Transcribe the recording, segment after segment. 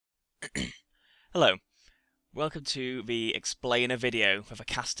Hello, welcome to the explainer video for the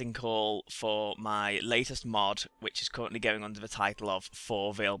casting call for my latest mod, which is currently going under the title of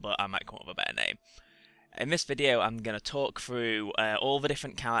Fourville, but I might come up with a better name. In this video I'm going to talk through all the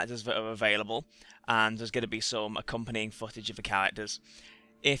different characters that are available, and there's going to be some accompanying footage of the characters.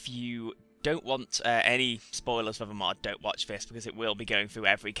 If you don't want any spoilers for the mod, don't watch this because it will be going through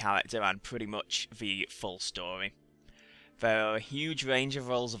every character and pretty much the full story. There are a huge range of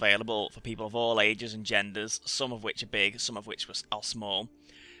roles available for people of all ages and genders, some of which are big, some of which are small.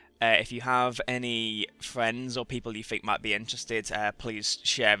 If you have any friends or people you think might be interested, please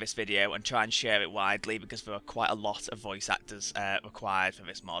share this video and try and share it widely because there are quite a lot of voice actors required for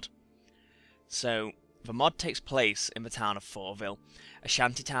this mod. So, the mod takes place in the town of Fourville, a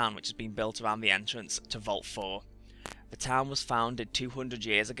shanty town which has been built around the entrance to Vault 4. The town was founded 200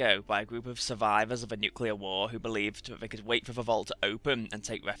 years ago by a group of survivors of a nuclear war who believed that they could wait for the vault to open and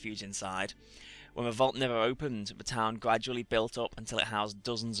take refuge inside. When the vault never opened, the town gradually built up until it housed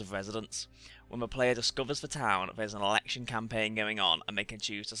dozens of residents. When the player discovers the town, there's an election campaign going on and they can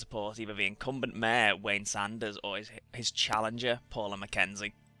choose to support either the incumbent mayor, Wayne Sanders, or his challenger, Paula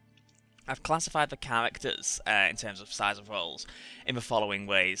McKenzie. I've classified the characters in terms of size of roles in the following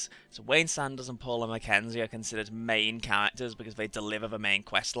ways. So Wayne Sanders and Paula McKenzie are considered main characters because they deliver the main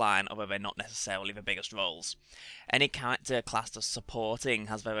quest line, although they're not necessarily the biggest roles. Any character classed as supporting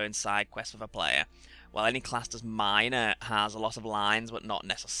has their own side quest for the player, while any classed as minor has a lot of lines but not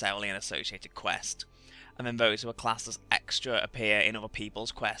necessarily an associated quest. And then those who are classed as extra appear in other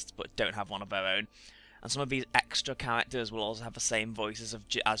people's quests but don't have one of their own. And some of these extra characters will also have the same voices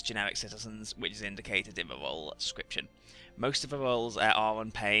as generic citizens, which is indicated in the role description. Most of the roles are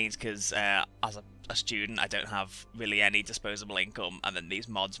unpaid because as a student I don't have really any disposable income, and then these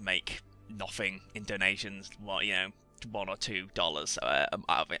mods make nothing in donations, $1 or $2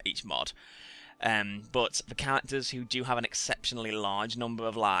 out of each mod. But the characters who do have an exceptionally large number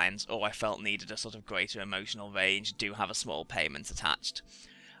of lines, or I felt needed a sort of greater emotional range, do have a small payment attached.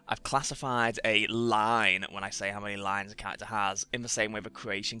 I've classified a line, when I say how many lines a character has, in the same way the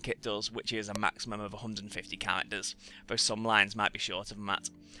creation kit does, which is a maximum of 150 characters, though some lines might be shorter than that.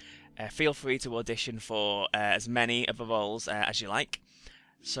 Feel free to audition for as many of the roles as you like,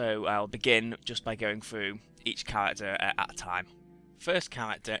 so I'll begin just by going through each character at a time. First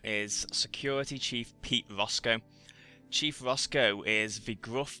character is Security Chief Pete Roscoe. Chief Roscoe is the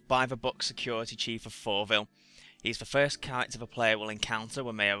gruff, by-the-book security chief of Fourville. He's the first character the player will encounter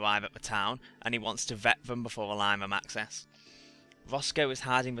when they arrive at the town, and he wants to vet them before allowing them access. Roscoe is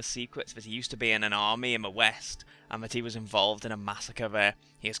hiding the secrets that he used to be in an army in the west, and that he was involved in a massacre there.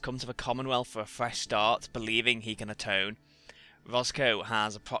 He has come to the Commonwealth for a fresh start, believing he can atone. Roscoe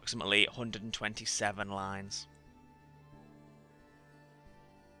has approximately 127 lines.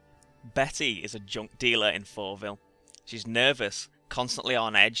 Betty is a junk dealer in Fourville. She's nervous, constantly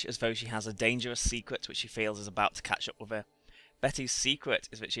on edge, as though she has a dangerous secret which she feels is about to catch up with her. Betty's secret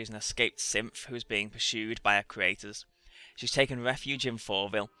is that she is an escaped synth who is being pursued by her creators. She's taken refuge in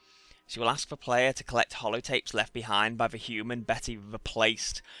Fourville. She will ask the player to collect holotapes left behind by the human Betty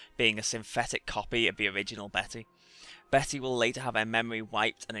replaced, being a synthetic copy of the original Betty. Betty will later have her memory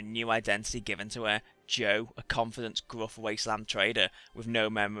wiped and a new identity given to her, Joe, a confident, gruff wasteland trader with no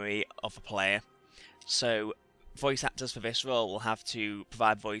memory of the player. So, voice actors for this role will have to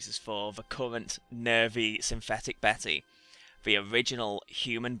provide voices for the current nervy synthetic Betty, the original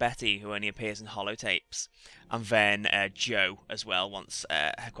human Betty who only appears in holotapes, and then Joe as well once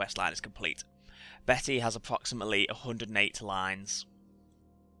her questline is complete. Betty has approximately 108 lines.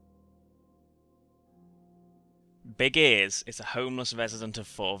 Big Ears is a homeless resident of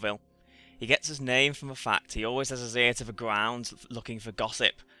Fourville. He gets his name from the fact he always has his ear to the ground looking for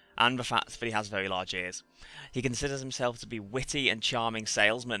gossip, and the fact that he has very large ears. He considers himself to be witty and charming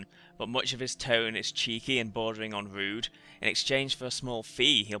salesman, but much of his tone is cheeky and bordering on rude. In exchange for a small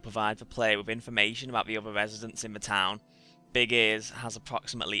fee, he'll provide the player with information about the other residents in the town. Big Ears has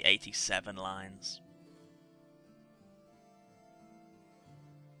approximately 87 lines.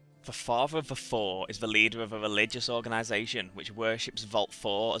 The Father of the Four is the leader of a religious organisation which worships Vault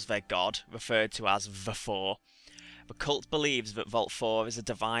 4 as their god, referred to as the Four. The cult believes that Vault 4 is a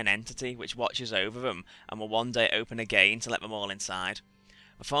divine entity which watches over them and will one day open again to let them all inside.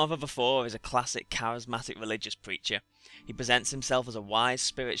 The Father of the Four is a classic charismatic religious preacher. He presents himself as a wise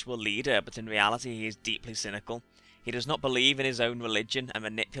spiritual leader, but in reality he is deeply cynical. He does not believe in his own religion and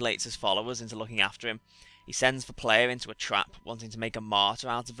manipulates his followers into looking after him. He sends the player into a trap, wanting to make a martyr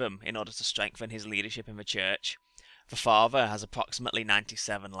out of them in order to strengthen his leadership in the church. The Father has approximately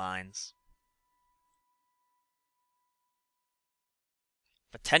 97 lines.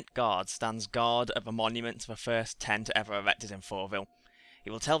 The tent guard stands guard at the monument to the first tent ever erected in Fourville. He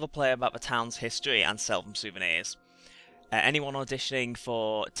will tell the player about the town's history and sell them souvenirs. Anyone auditioning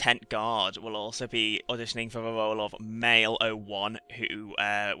for Tent Guard will also be auditioning for the role of Male 01, who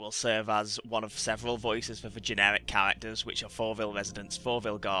will serve as one of several voices for the generic characters, which are Fourville residents,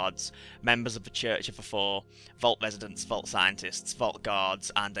 Fourville guards, members of the Church of the Four, Vault residents, Vault scientists, Vault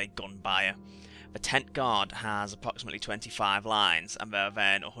guards, and a gun buyer. The Tent Guard has approximately 25 lines, and there are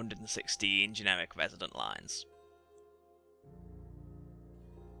then 116 generic resident lines.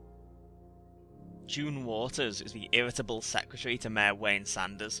 June Waters is the irritable secretary to Mayor Wayne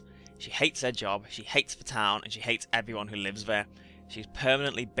Sanders. She hates her job, she hates the town, and she hates everyone who lives there. She's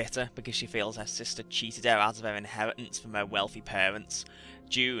permanently bitter because she feels her sister cheated her out of her inheritance from her wealthy parents.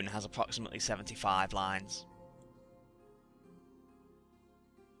 June has approximately 75 lines.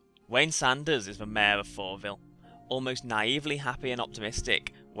 Wayne Sanders is the mayor of Fourville. Almost naively happy and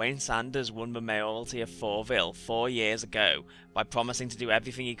optimistic, Wayne Sanders won the mayoralty of Fourville 4 years ago by promising to do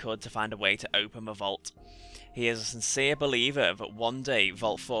everything he could to find a way to open the vault. He is a sincere believer that one day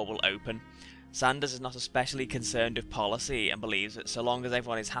Vault 4 will open. Sanders is not especially concerned with policy and believes that so long as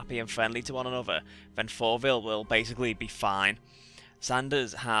everyone is happy and friendly to one another, then Fourville will basically be fine.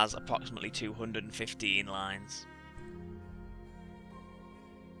 Sanders has approximately 215 lines.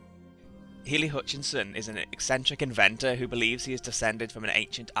 Hely-Hutchinson is an eccentric inventor who believes he is descended from an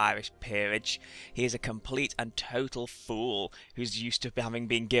ancient Irish peerage. He is a complete and total fool who's used to having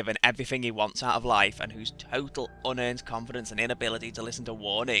been given everything he wants out of life, and whose total unearned confidence and inability to listen to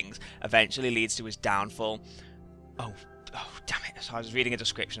warnings eventually leads to his downfall. Oh damn it, so I was reading a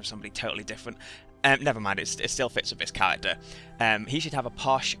description of somebody totally different. Never mind, it still fits with this character. He should have a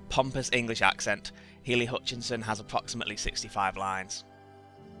posh, pompous English accent. Hely-Hutchinson has approximately 65 lines.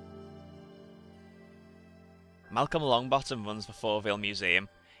 Malcolm Longbottom runs the Fourville Museum.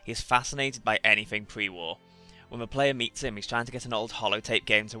 He is fascinated by anything pre-war. When the player meets him, he's trying to get an old holotape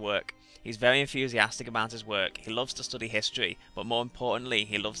game to work. He's very enthusiastic about his work. He loves to study history, but more importantly,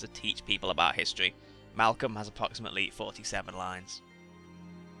 he loves to teach people about history. Malcolm has approximately 47 lines.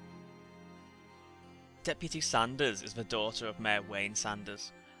 Deputy Sanders is the daughter of Mayor Wayne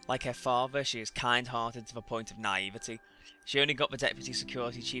Sanders. Like her father, she is kind-hearted to the point of naivety. She only got the Deputy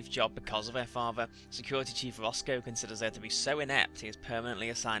Security Chief job because of her father. Security Chief Roscoe considers her to be so inept he has permanently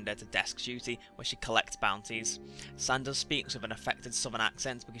assigned her to desk duty where she collects bounties. Sanders speaks with an affected southern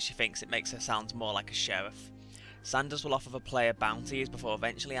accent because she thinks it makes her sound more like a sheriff. Sanders will offer the player bounties before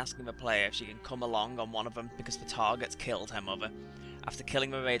eventually asking the player if she can come along on one of them because the target killed her mother. After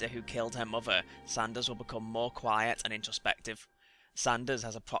killing the raider who killed her mother, Sanders will become more quiet and introspective. Sanders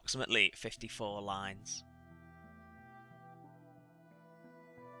has approximately 54 lines.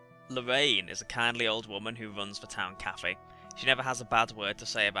 Lorraine is a kindly old woman who runs the town cafe. She never has a bad word to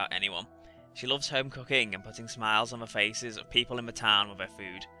say about anyone. She loves home cooking and putting smiles on the faces of people in the town with her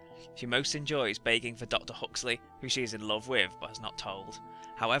food. She most enjoys baking for Dr. Huxley, who she is in love with but has not told.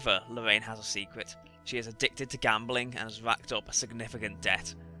 However, Lorraine has a secret. She is addicted to gambling and has racked up a significant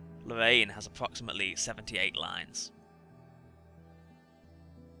debt. Lorraine has approximately 78 lines.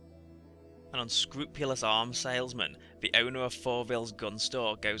 An unscrupulous arms salesman, the owner of Fourville's gun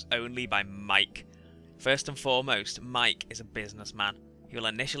store goes only by Mike. First and foremost, Mike is a businessman. He will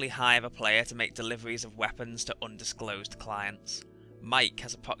initially hire a player to make deliveries of weapons to undisclosed clients. Mike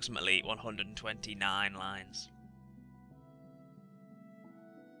has approximately 129 lines.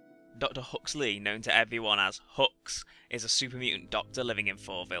 Dr. Huxley, known to everyone as Hux, is a super mutant doctor living in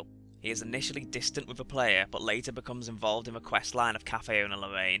Fourville. He is initially distant with the player, but later becomes involved in the questline of cafe owner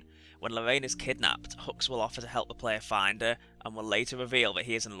Lorraine. When Lorraine is kidnapped, Hux will offer to help the player find her, and will later reveal that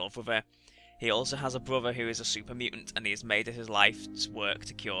he is in love with her. He also has a brother who is a super mutant, and he has made it his life's work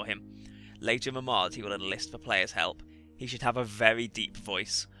to cure him. Later in the mod, he will enlist the player's help. He should have a very deep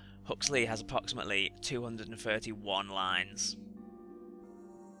voice. Huxley has approximately 231 lines.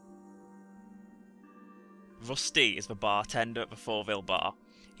 Rusty is the bartender at the Fourville bar.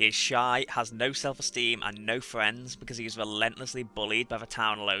 He is shy, has no self-esteem and no friends because he is relentlessly bullied by the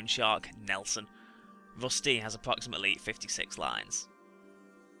town loan shark, Nelson. Rusty has approximately 56 lines.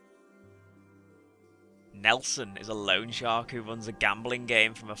 Nelson is a loan shark who runs a gambling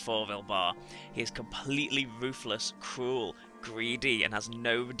game from a Fourville bar. He is completely ruthless, cruel, greedy, and has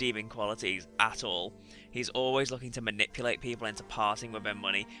no redeeming qualities at all. He's always looking to manipulate people into parting with their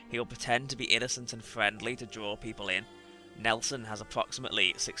money. He will pretend to be innocent and friendly to draw people in. Nelson has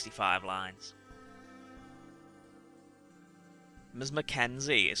approximately 65 lines. Ms.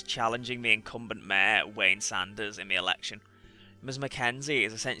 McKenzie is challenging the incumbent mayor, Wayne Sanders, in the election. Ms. McKenzie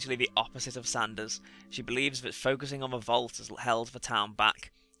is essentially the opposite of Sanders. She believes that focusing on the vault has held the town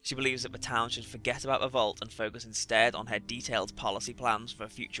back. She believes that the town should forget about the vault and focus instead on her detailed policy plans for the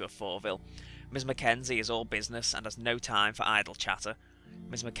future of Fourville. Ms. McKenzie is all business and has no time for idle chatter.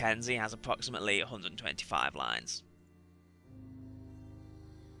 Ms. McKenzie has approximately 125 lines.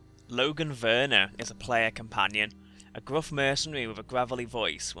 Logan Verner is a player companion. A gruff mercenary with a gravelly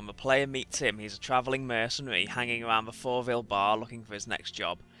voice. When the player meets him, he is a travelling mercenary hanging around the Fourville bar looking for his next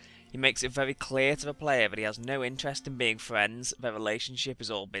job. He makes it very clear to the player that he has no interest in being friends, their relationship is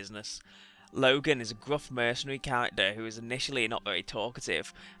all business. Logan is a gruff mercenary character who is initially not very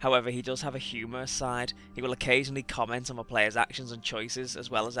talkative, however he does have a humorous side. He will occasionally comment on the player's actions and choices, as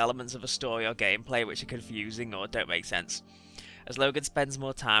well as elements of the story or gameplay which are confusing or don't make sense. As Logan spends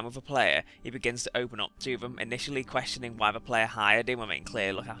more time with the player, he begins to open up to them, initially questioning why the player hired him when they can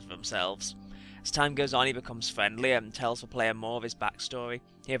clearly look after themselves. As time goes on, he becomes friendlier and tells the player more of his backstory.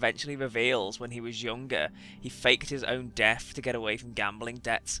 He eventually reveals when he was younger, he faked his own death to get away from gambling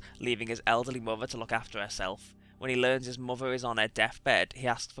debts, leaving his elderly mother to look after herself. When he learns his mother is on her deathbed, he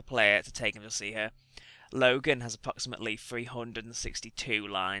asks the player to take him to see her. Logan has approximately 362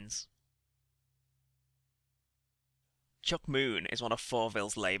 lines. Chuck Moon is one of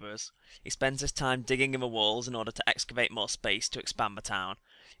Fourville's labourers. He spends his time digging in the walls in order to excavate more space to expand the town.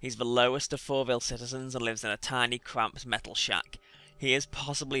 He's the lowest of Fourville citizens and lives in a tiny, cramped metal shack. He is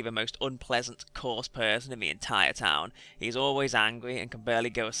possibly the most unpleasant, coarse person in the entire town. He is always angry and can barely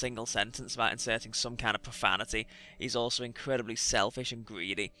go a single sentence without inserting some kind of profanity. He's also incredibly selfish and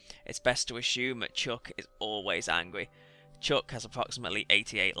greedy. It's best to assume that Chuck is always angry. Chuck has approximately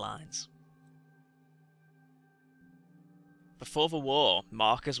 88 lines. Before the war,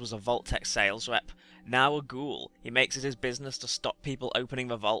 Marcus was a Vault-Tec sales rep. Now a ghoul, he makes it his business to stop people opening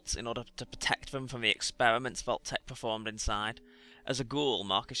the vaults in order to protect them from the experiments Vault-Tec performed inside. As a ghoul,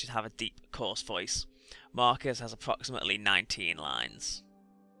 Marcus should have a deep, coarse voice. Marcus has approximately 19 lines.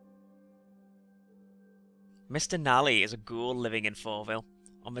 Mr. Nally is a ghoul living in Fourville.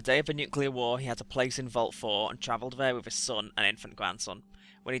 On the day of the nuclear war, he had a place in Vault 4 and travelled there with his son and infant grandson.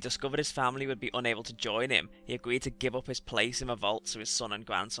 When he discovered his family would be unable to join him, he agreed to give up his place in the vault so his son and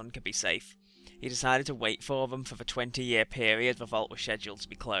grandson could be safe. He decided to wait for them for the 20-year period the vault was scheduled to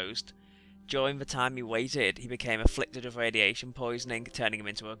be closed. During the time he waited, he became afflicted with radiation poisoning, turning him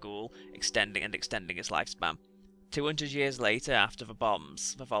into a ghoul, extending his lifespan. 200 years later, after the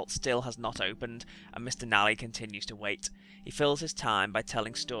bombs, the vault still has not opened, and Mr. Nally continues to wait. He fills his time by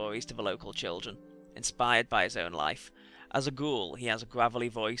telling stories to the local children, inspired by his own life. As a ghoul, he has a gravelly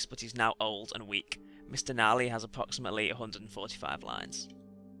voice, but he's now old and weak. Mr. Nally has approximately 145 lines.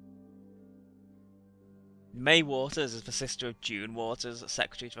 May Waters is the sister of June Waters,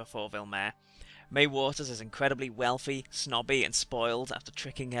 secretary to the Fourville mayor. May Waters is incredibly wealthy, snobby, and spoiled after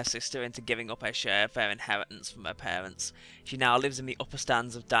tricking her sister into giving up her share of their inheritance from her parents. She now lives in the upper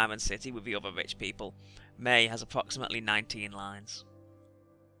stands of Diamond City with the other rich people. May has approximately 19 lines.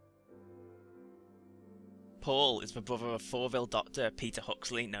 Paul is the brother of Fourville doctor Peter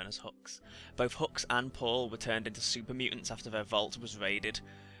Huxley, known as Hux. Both Hux and Paul were turned into super mutants after their vault was raided.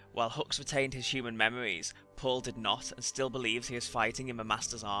 While Hux retained his human memories, Paul did not and still believes he is fighting in the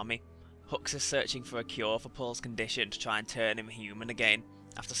Master's army. Hux is searching for a cure for Paul's condition to try and turn him human again.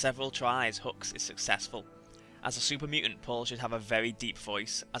 After several tries, Hux is successful. As a super mutant, Paul should have a very deep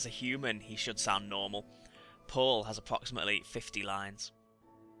voice. As a human, he should sound normal. Paul has approximately 50 lines.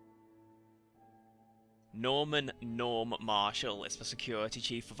 Norman Norm Marshall is the security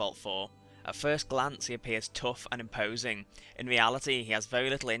chief for Vault 4. At first glance he appears tough and imposing. In reality he has very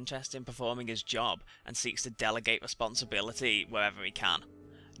little interest in performing his job and seeks to delegate responsibility wherever he can.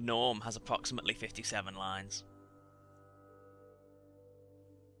 Norm has approximately 57 lines.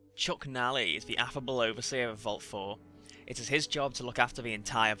 Chuck Nally is the affable overseer of Vault 4. It is his job to look after the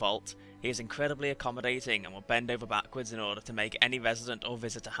entire vault. He is incredibly accommodating and will bend over backwards in order to make any resident or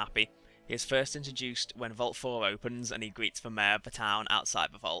visitor happy. He is first introduced when Vault 4 opens and he greets the mayor of the town outside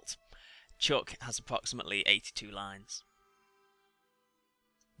the vault. Chuck has approximately 82 lines.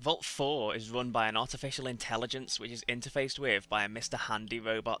 Vault 4 is run by an artificial intelligence which is interfaced with by a Mr. Handy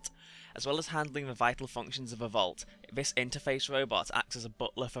robot. As well as handling the vital functions of the vault, this interface robot acts as a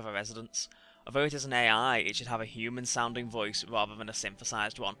butler for the residents. Although it is an AI, it should have a human-sounding voice rather than a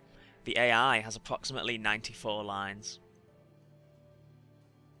synthesized one. The AI has approximately 94 lines.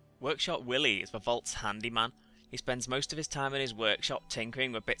 Workshop Willie is the vault's handyman. He spends most of his time in his workshop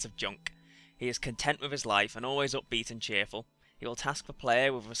tinkering with bits of junk. He is content with his life and always upbeat and cheerful. He will task the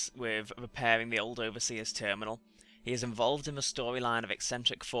player with repairing the old overseer's terminal. He is involved in the storyline of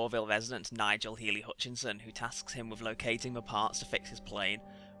eccentric Fourville resident Nigel Hely-Hutchinson, who tasks him with locating the parts to fix his plane.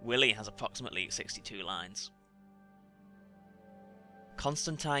 Willie has approximately 62 lines.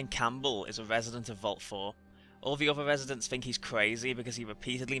 Constantine Campbell is a resident of Vault 4. All the other residents think he's crazy because he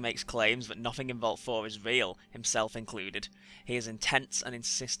repeatedly makes claims that nothing in Vault 4 is real, himself included. He is intense and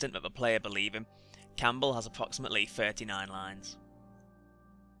insistent that the player believe him. Campbell has approximately 39 lines.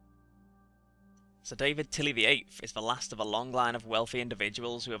 Sir David Tilly VIII is the last of a long line of wealthy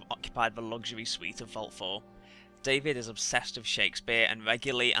individuals who have occupied the luxury suite of Vault 4. David is obsessed with Shakespeare and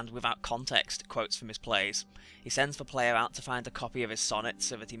regularly and without context quotes from his plays. He sends the player out to find a copy of his sonnets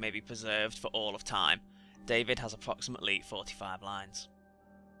so that he may be preserved for all of time. David has approximately 45 lines.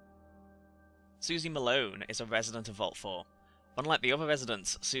 Susie Malone is a resident of Vault 4. Unlike the other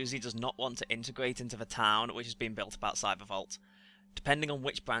residents, Susie does not want to integrate into the town which has been built up outside the vault. Depending on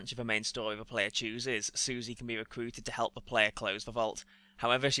which branch of the main story the player chooses, Susie can be recruited to help the player close the vault.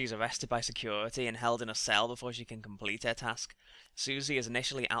 However, she is arrested by security and held in a cell before she can complete her task. Susie is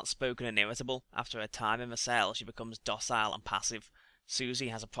initially outspoken and irritable. After her time in the cell, she becomes docile and passive. Susie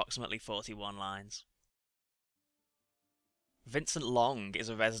has approximately 41 lines. Vincent Long is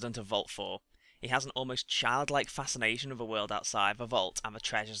a resident of Vault 4. He has an almost childlike fascination with the world outside the vault and the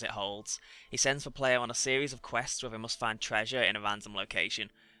treasures it holds. He sends the player on a series of quests where they must find treasure in a random location.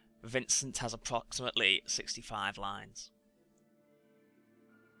 Vincent has approximately 65 lines.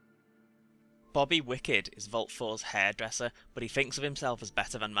 Bobby Wicked is Vault 4's hairdresser, but he thinks of himself as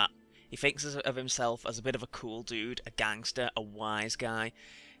better than that. He thinks of himself as a bit of a cool dude, a gangster, a wise guy.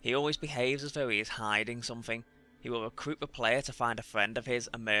 He always behaves as though he is hiding something. He will recruit the player to find a friend of his,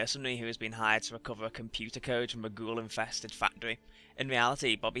 a mercenary who has been hired to recover a computer code from a ghoul-infested factory. In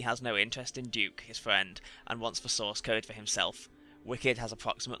reality, Bobby has no interest in Duke, his friend, and wants the source code for himself. Wicked has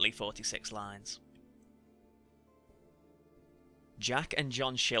approximately 46 lines. Jack and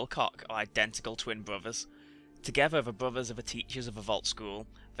John Shilcock are identical twin brothers. Together, the brothers are the teachers of a vault school.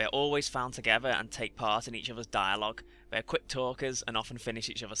 They are always found together and take part in each other's dialogue. They are quick talkers and often finish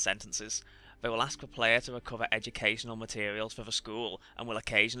each other's sentences. They will ask the player to recover educational materials for the school and will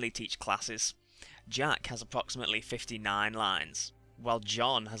occasionally teach classes. Jack has approximately 59 lines, while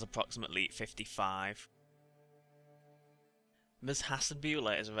John has approximately 55. Ms.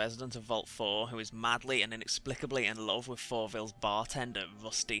 Hassenbuehler is a resident of Vault 4 who is madly and inexplicably in love with Fourville's bartender,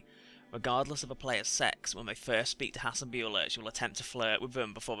 Rusty. Regardless of a player's sex, when they first speak to Hassenbuehler, she will attempt to flirt with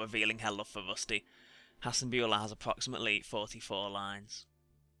them before revealing her love for Rusty. Hassenbuehler has approximately 44 lines.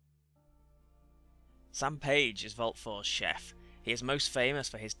 Sam Page is Vault 4's chef. He is most famous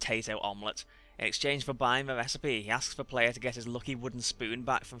for his Tato omelette. In exchange for buying the recipe, he asks the player to get his lucky wooden spoon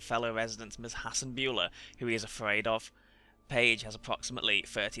back from fellow resident Ms. Hassenbuehler, who he is afraid of. Page has approximately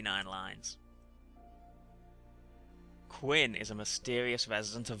 39 lines. Quinn is a mysterious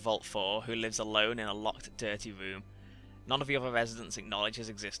resident of Vault 4 who lives alone in a locked, dirty room. None of the other residents acknowledge his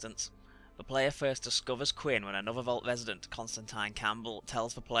existence. The player first discovers Quinn when another Vault resident, Constantine Campbell,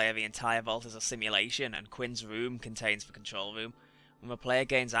 tells the player the entire vault is a simulation and Quinn's room contains the control room. When the player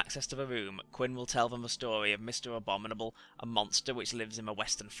gains access to the room, Quinn will tell them the story of Mr. Abominable, a monster which lives in the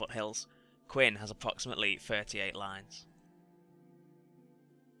western foothills. Quinn has approximately 38 lines.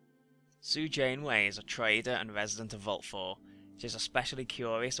 Sue Janeway is a trader and resident of Vault 4. She is especially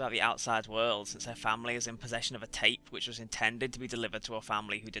curious about the outside world since her family is in possession of a tape which was intended to be delivered to a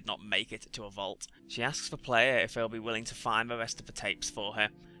family who did not make it to a vault. She asks the player if they'll be willing to find the rest of the tapes for her.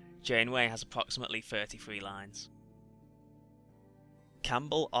 Janeway has approximately 33 lines.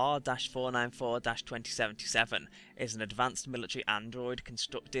 Campbell R-494-2077 is an advanced military android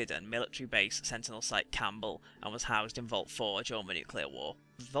constructed at military base Sentinel Site Campbell and was housed in Vault 4 during the nuclear war.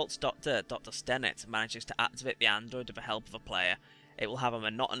 The Vault's doctor, Dr. Stennett, manages to activate the android with the help of a player. It will have a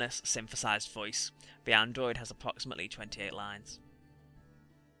monotonous, synthesized voice. The android has approximately 28 lines.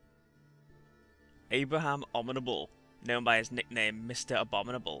 Abraham Abominable, known by his nickname Mr.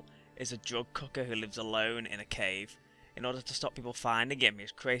 Abominable, is a drug cooker who lives alone in a cave. In order to stop people finding him, he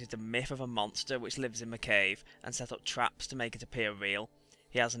has created a myth of a monster which lives in the cave and set up traps to make it appear real.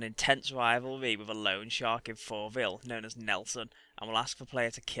 He has an intense rivalry with a loan shark in Fourville, known as Nelson, and will ask the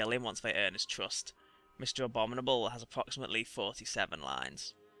player to kill him once they earn his trust. Mr. Abominable has approximately 47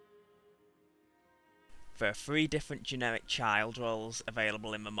 lines. There are 3 different generic child roles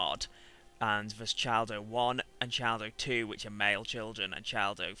available in the mod, and there's Child 01 and Child 02, which are male children, and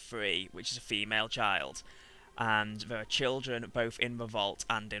Child 03, which is a female child. And there are children both in the vault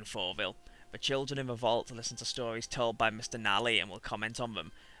and in Fourville. The children in the vault listen to stories told by Mr. Nally and will comment on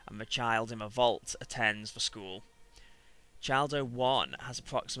them, and the child in the vault attends the school. Child 01 has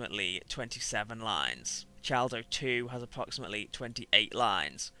approximately 27 lines. Childo 2 has approximately 28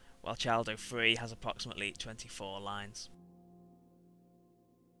 lines, while Childo 3 has approximately 24 lines.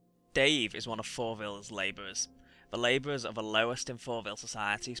 Dave is one of Fourville's labourers. The labourers are the lowest in Fourville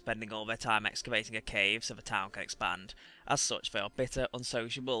society, spending all their time excavating a cave so the town can expand. As such, they are bitter,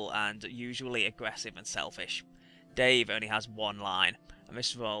 unsociable, and usually aggressive and selfish. Dave only has one line, and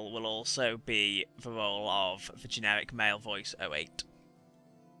this role will also be the role of the generic male voice 08.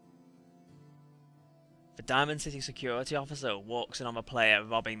 The Diamond City security officer walks in on the player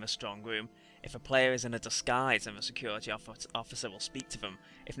robbing the strong room. If a player is in a disguise, then the security officer will speak to them.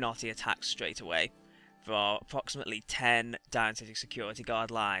 If not, he attacks straight away. There are approximately 10 Diamond City security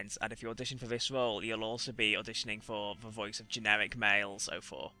guard lines, and if you audition for this role, you'll also be auditioning for the voice of generic males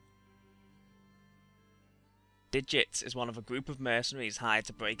 04. Digits is one of a group of mercenaries hired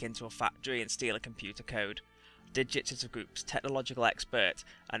to break into a factory and steal a computer code. Digits is the group's technological expert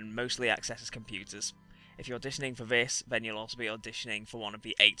and mostly accesses computers. If you're auditioning for this, then you'll also be auditioning for one of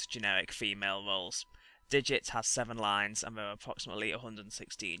the 8 generic female roles. Digits has 7 lines, and there are approximately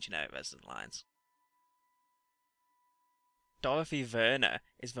 116 generic resident lines. Dorothy Werner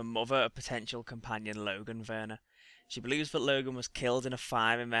is the mother of potential companion Logan Werner. She believes that Logan was killed in a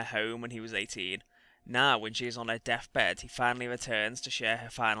fire in their home when he was 18. Now, when she is on her deathbed, he finally returns to share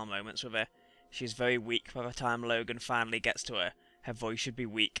her final moments with her. She is very weak by the time Logan finally gets to her. Her voice should be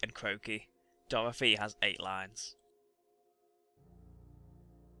weak and croaky. Dorothy has 8 lines.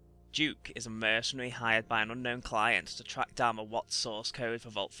 Duke is a mercenary hired by an unknown client to track down the Watt source code for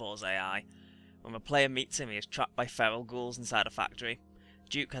Vault 4's AI. When the player meets him, he is trapped by feral ghouls inside a factory.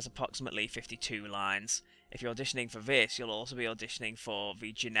 Duke has approximately 52 lines. If you're auditioning for this, you'll also be auditioning for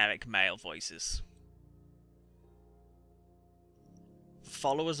the generic male voices. The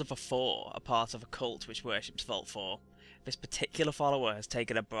followers of the Four are part of a cult which worships Vault 4. This particular follower has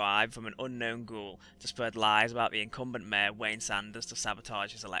taken a bribe from an unknown ghoul to spread lies about the incumbent mayor Wayne Sanders to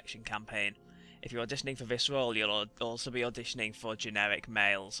sabotage his election campaign. If you're auditioning for this role, you'll also be auditioning for generic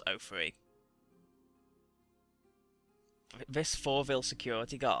males 03. This Fourville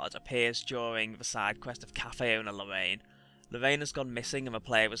security guard appears during the side quest of cafe owner Lorraine. Lorraine has gone missing and the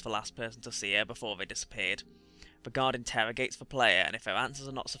player was the last person to see her before they disappeared. The guard interrogates the player, and if their answers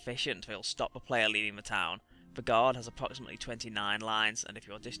are not sufficient, they'll stop the player leaving the town. The guard has approximately 29 lines, and if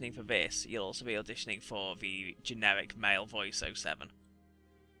you're auditioning for this, you'll also be auditioning for the generic male voice 07.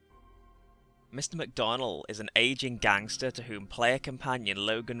 Mr. McDonald is an aging gangster to whom player companion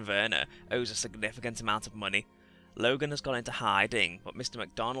Logan Werner owes a significant amount of money. Logan has gone into hiding, but Mr.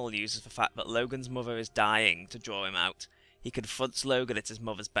 McDonald uses the fact that Logan's mother is dying to draw him out. He confronts Logan at his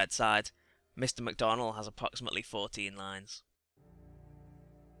mother's bedside. Mr. McDonald has approximately 14 lines.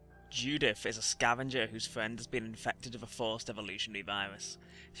 Judith is a scavenger whose friend has been infected with a forced evolutionary virus.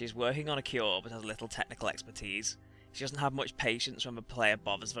 She is working on a cure but has little technical expertise. She doesn't have much patience when the player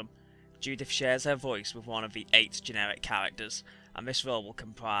bothers them. Judith shares her voice with one of the 8 generic characters, and this role will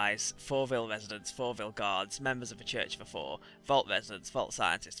comprise Fourville residents, Fourville guards, members of the Church of the Four, Vault residents, Vault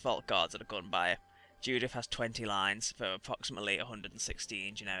scientists, Vault guards, and a gun buyer. Judith has 20 lines for approximately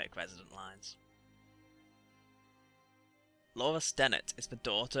 116 generic resident lines. Laura Stennett is the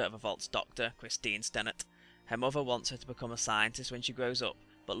daughter of a Vault's doctor, Christine Stennett. Her mother wants her to become a scientist when she grows up,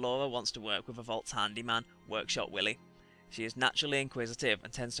 but Laura wants to work with a Vault's handyman, Workshop Willie. She is naturally inquisitive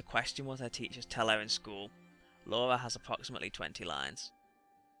and tends to question what her teachers tell her in school. Laura has approximately 20 lines.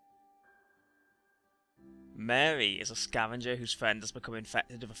 Mary is a scavenger whose friend has become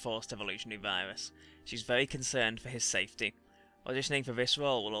infected with a forced evolutionary virus. She's very concerned for his safety. Auditioning for this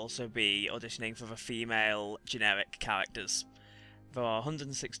role will also be auditioning for the female generic characters. There are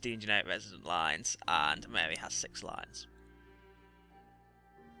 116 generic resident lines, and Mary has 6 lines.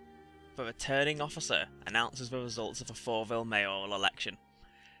 The returning officer announces the results of a Fourville mayoral election.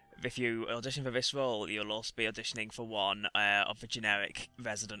 If you audition for this role, you'll also be auditioning for one of the generic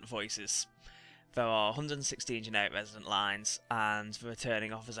resident voices. There are 116 generic resident lines, and the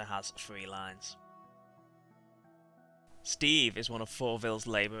returning officer has 3 lines. Steve is one of Fourville's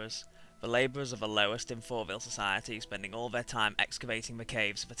labourers. The labourers are the lowest in Fourville society, spending all their time excavating the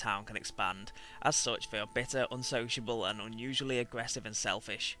caves so the town can expand. As such, they are bitter, unsociable, and unusually aggressive and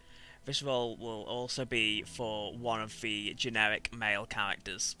selfish. This role will also be for one of the generic male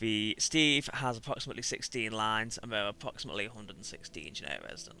characters. Steve has approximately 16 lines, and there are approximately 116 generic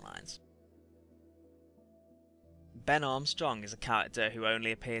resident lines. Ben Armstrong is a character who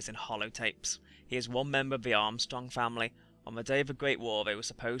only appears in holotapes. He is one member of the Armstrong family. On the day of the Great War, they were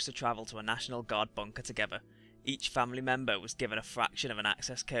supposed to travel to a National Guard bunker together. Each family member was given a fraction of an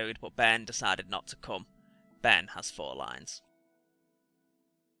access code, but Ben decided not to come. Ben has 4 lines.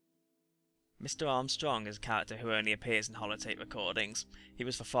 Mr. Armstrong is a character who only appears in holotape recordings. He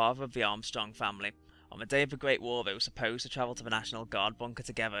was the father of the Armstrong family. On the day of the Great War, they were supposed to travel to the National Guard bunker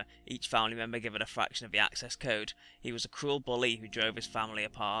together, each family member given a fraction of the access code. He was a cruel bully who drove his family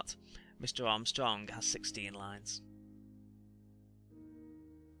apart. Mr. Armstrong has 16 lines.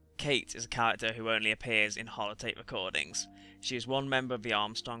 Kate is a character who only appears in holotape recordings. She is one member of the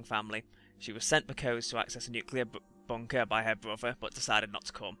Armstrong family. She was sent the codes to access a nuclear bunker by her brother, but decided not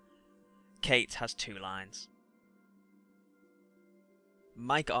to come. Kate has 2 lines.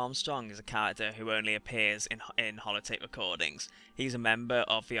 Mike Armstrong is a character who only appears in holotape recordings. He's a member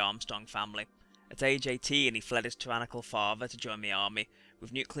of the Armstrong family. At age 18, he fled his tyrannical father to join the army.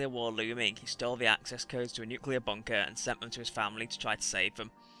 With nuclear war looming, he stole the access codes to a nuclear bunker and sent them to his family to try to save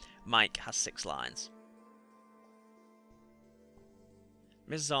them. Mike has 6 lines.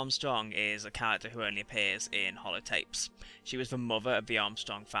 Mrs. Armstrong is a character who only appears in holotapes. She was the mother of the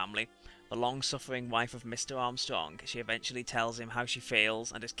Armstrong family. The long-suffering wife of Mr. Armstrong, she eventually tells him how she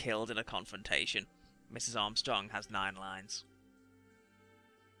feels and is killed in a confrontation. Mrs. Armstrong has 9 lines.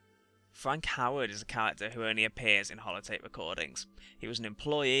 Frank Howard is a character who only appears in holotape recordings. He was an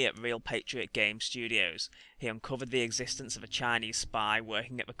employee at Real Patriot Games Studios. He uncovered the existence of a Chinese spy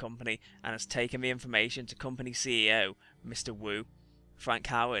working at the company and has taken the information to company CEO, Mr. Wu. Frank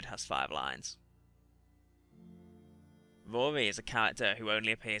Howard has 5 lines. Rory is a character who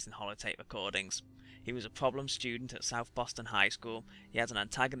only appears in holotape recordings. He was a problem student at South Boston High School. He has an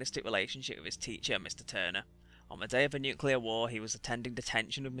antagonistic relationship with his teacher, Mr. Turner. On the day of the nuclear war, he was attending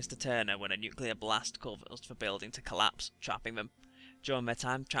detention with Mr. Turner when a nuclear blast caused the building to collapse, trapping them. During their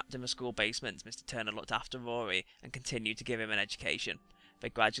time trapped in the school basement, Mr. Turner looked after Rory and continued to give him an education. They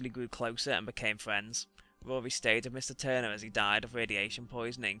gradually grew closer and became friends. Rory stayed with Mr. Turner as he died of radiation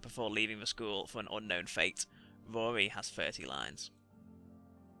poisoning before leaving the school for an unknown fate. Rory has 30 lines.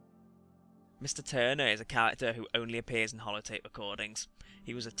 Mr. Turner is a character who only appears in holotape recordings.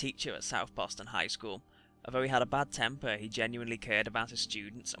 He was a teacher at South Boston High School. Although he had a bad temper, he genuinely cared about his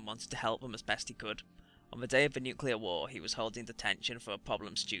students and wanted to help them as best he could. On the day of the nuclear war, he was holding detention for a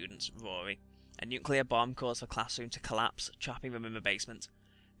problem student, Rory. A nuclear bomb caused the classroom to collapse, trapping them in the basement.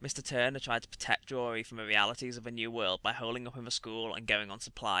 Mr. Turner tried to protect Rory from the realities of a new world by holding up in the school and going on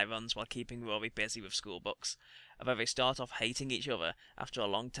supply runs while keeping Rory busy with school books. Although they start off hating each other, after a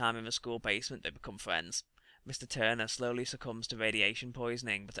long time in the school basement they become friends. Mr. Turner slowly succumbs to radiation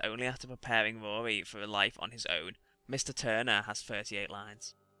poisoning, but only after preparing Rory for a life on his own. Mr. Turner has 38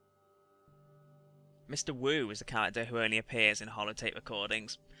 lines. Mr. Wu is a character who only appears in holotape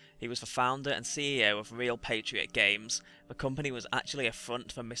recordings. He was the founder and CEO of Real Patriot Games. The company was actually a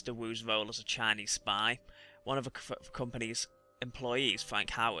front for Mr. Wu's role as a Chinese spy. One of the company's employees,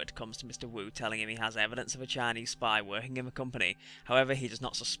 Frank Howard, comes to Mr. Wu telling him he has evidence of a Chinese spy working in the company. However, he does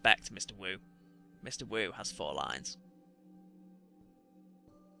not suspect Mr. Wu. Mr. Wu has 4 lines.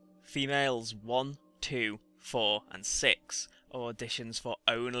 Females 1, 2, 4 and 6 are auditions for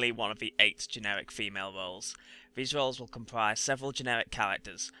only one of the 8 generic female roles. These roles will comprise several generic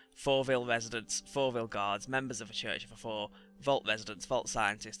characters: Fourville residents, Fourville guards, members of the Church of the Four, Vault residents, Vault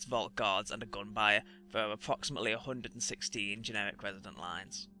scientists, Vault guards and a gun buyer. There are approximately 116 generic resident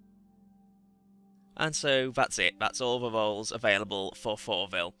lines. And so that's it, that's all the roles available for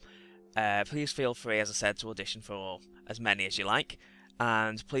Fourville. Please feel free, as I said, to audition for as many as you like.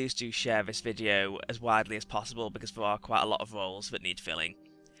 And please do share this video as widely as possible because there are quite a lot of roles that need filling.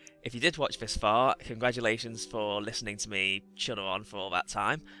 If you did watch this far, congratulations for listening to me chutter on for all that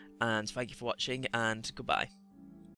time, and thank you for watching, and goodbye.